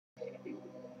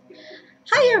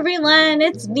Hi everyone,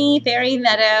 it's me, Fairy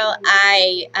Meadow.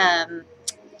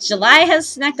 July has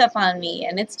snuck up on me,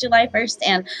 and it's July 1st,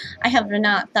 and I have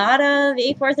not thought of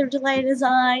a 4th of July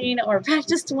design or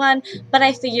practiced one, but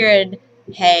I figured,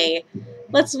 hey,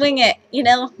 let's wing it,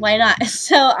 why not?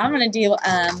 So I'm going to do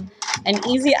an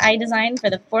easy eye design for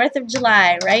the 4th of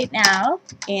July right now,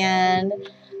 and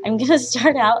I'm going to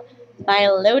start out by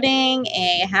loading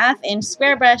a 1/2-inch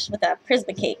square brush with a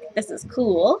Prismacake. This is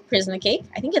cool, Prismacake.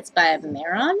 I think it's by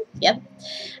Maron. Yep.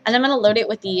 And I'm going to load it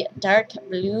with the dark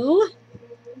blue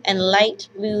and light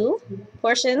blue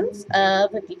portions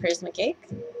of the Prismacake.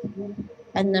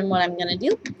 And then what I'm going to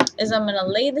do is I'm going to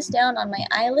lay this down on my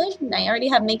eyelid. And I already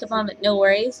have makeup on, but no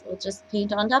worries. We'll just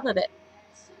paint on top of it.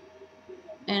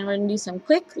 And we're going to do some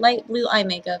quick light blue eye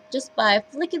makeup just by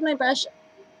flicking my brush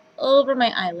over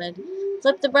my eyelid.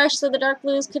 Flip the brush so the dark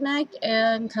blues connect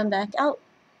and come back out.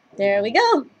 There we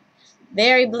go.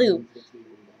 Very blue.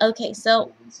 Okay,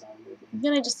 so I'm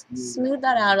going to just smooth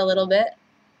that out a little bit.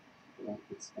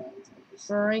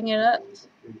 Bring it up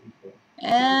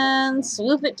and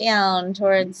swoop it down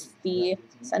towards the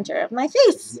center of my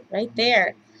face, right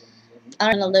there.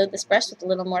 I'm going to load this brush with a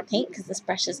little more paint because this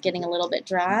brush is getting a little bit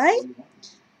dry.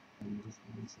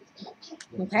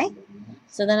 Okay,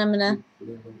 so then I'm going to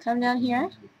come down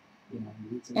here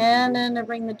and then to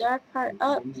bring the dark part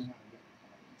up,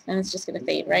 and it's just going to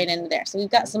fade right into there. So we've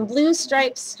got some blue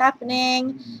stripes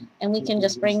happening, and we can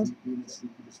just bring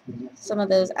some of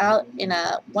those out in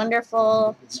a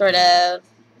wonderful sort of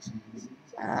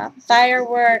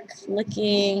firework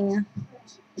looking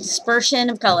dispersion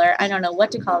of color. I don't know what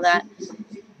to call that.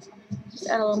 Just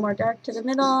add a little more dark to the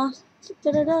middle.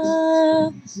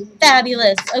 Da-da-da.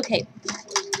 Fabulous. Okay,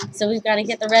 so we've got to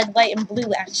get the red, white, and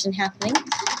blue action happening.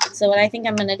 So what I think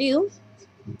I'm going to do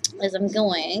is I'm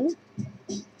going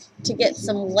to get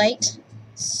some light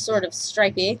sort of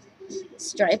stripy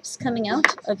stripes coming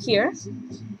out of here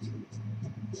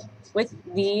with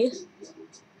the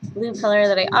blue color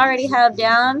that I already have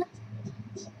down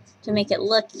to make it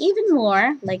look even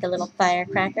more like a little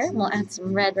firecracker. We'll add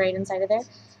some red right inside of there.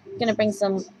 I'm going to bring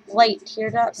some white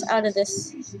teardrops out of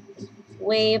this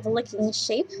wave looking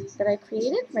shape that I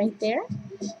created right there.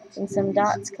 And some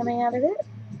dots coming out of it.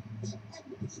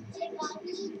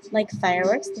 Like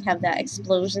fireworks, they have that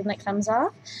explosion that comes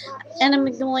off. And I'm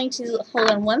going to, hold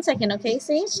on one second, okay,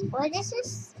 Sage? What does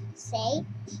this say?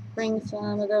 Bring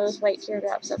some of those white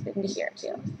teardrops up into here,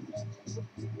 too.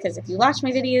 Because if you watch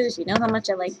my videos, you know how much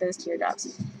I like those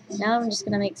teardrops. Now I'm just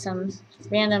going to make some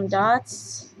random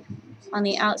dots on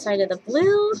the outside of the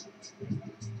blue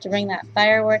to bring that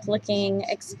firework-looking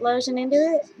explosion into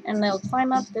it. And they'll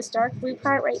climb up this dark blue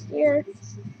part right here.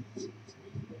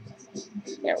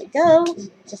 There we go,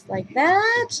 just like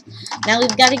that. Now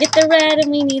we've got to get the red,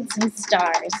 and we need some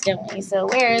stars, don't we? So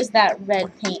where is that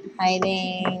red paint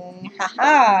hiding?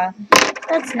 Haha,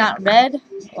 that's not red.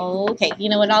 Okay, you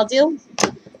know what I'll do?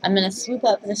 I'm going to swoop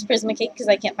up this Prismacake because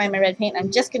I can't find my red paint.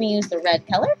 I'm just going to use the red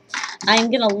color.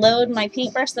 I'm going to load my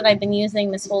paintbrush that I've been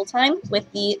using this whole time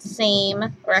with the same,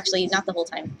 or actually not the whole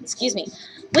time, excuse me,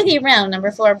 with the round number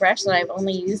 4 brush that I've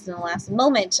only used in the last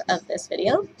moment of this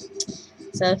video.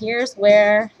 So here's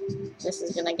where this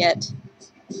is going to get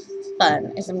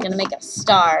fun, is I'm going to make a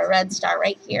star, a red star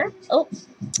right here. Oh,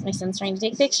 my son's trying to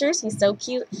take pictures. He's so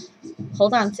cute.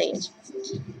 Hold on, Sage.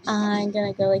 I'm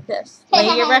going to go like this. Lay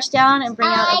your brush down and bring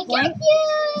out a point.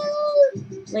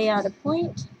 Lay out a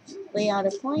point, lay out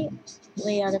a point,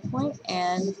 lay out a point,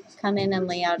 and come in and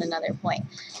lay out another point.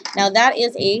 Now that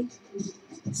is a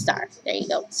star. There you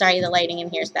go. Sorry, the lighting in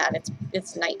here is bad.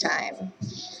 It's nighttime.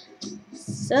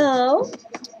 So,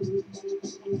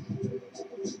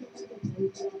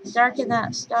 darken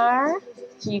that star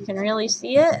so you can really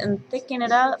see it and thicken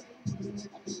it up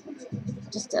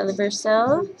just ever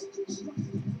so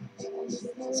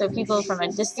people from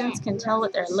a distance can tell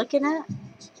what they're looking at.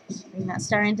 Bring that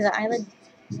star into the eyelid.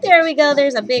 There we go.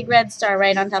 There's a big red star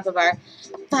right on top of our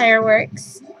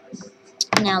fireworks.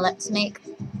 Now let's make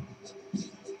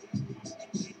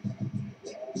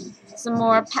some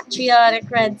more patriotic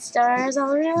red stars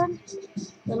all around.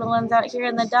 Little ones out here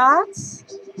in the dots.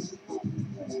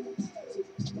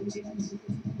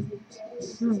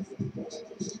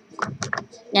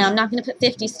 Now I'm not going to put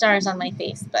 50 stars on my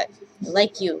face, but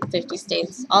like you, 50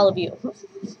 states, all of you.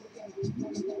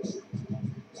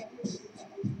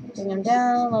 Bring them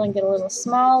down, let them get a little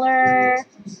smaller.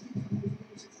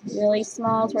 Really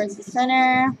small towards the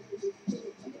center.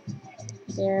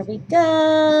 There we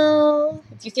go.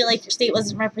 If you feel like your state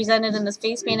wasn't represented in this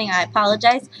face painting, I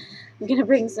apologize. I'm going to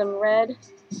bring some red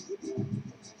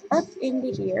up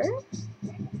into here.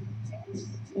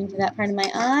 into that part of my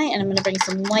eye, and I'm going to bring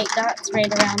some white dots right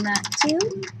around that too.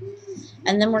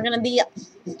 And then we're going to be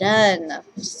done.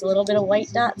 Just a little bit of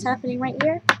white dots happening right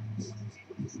here.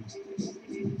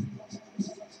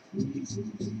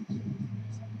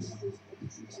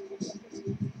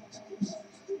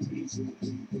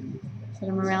 Put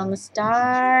them around the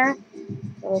star.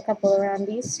 Throw a couple around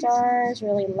these stars,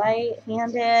 really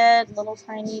light-handed, little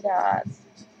tiny dots.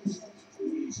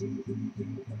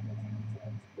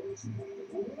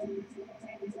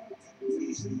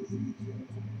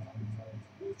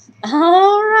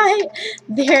 Alright,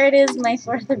 there it is, my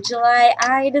 4th of July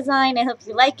eye design. I hope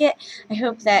you like it. I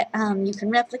hope that you can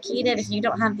replicate it. If you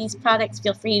don't have these products,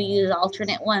 feel free to use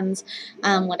alternate ones,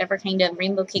 whatever kind of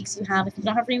rainbow cakes you have. If you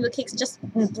don't have rainbow cakes, just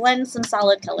blend some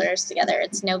solid colors together.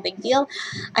 It's no big deal.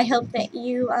 I hope that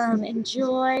you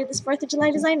enjoy this 4th of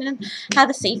July design and have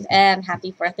a safe and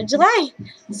happy 4th of July.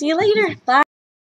 See you later. Bye.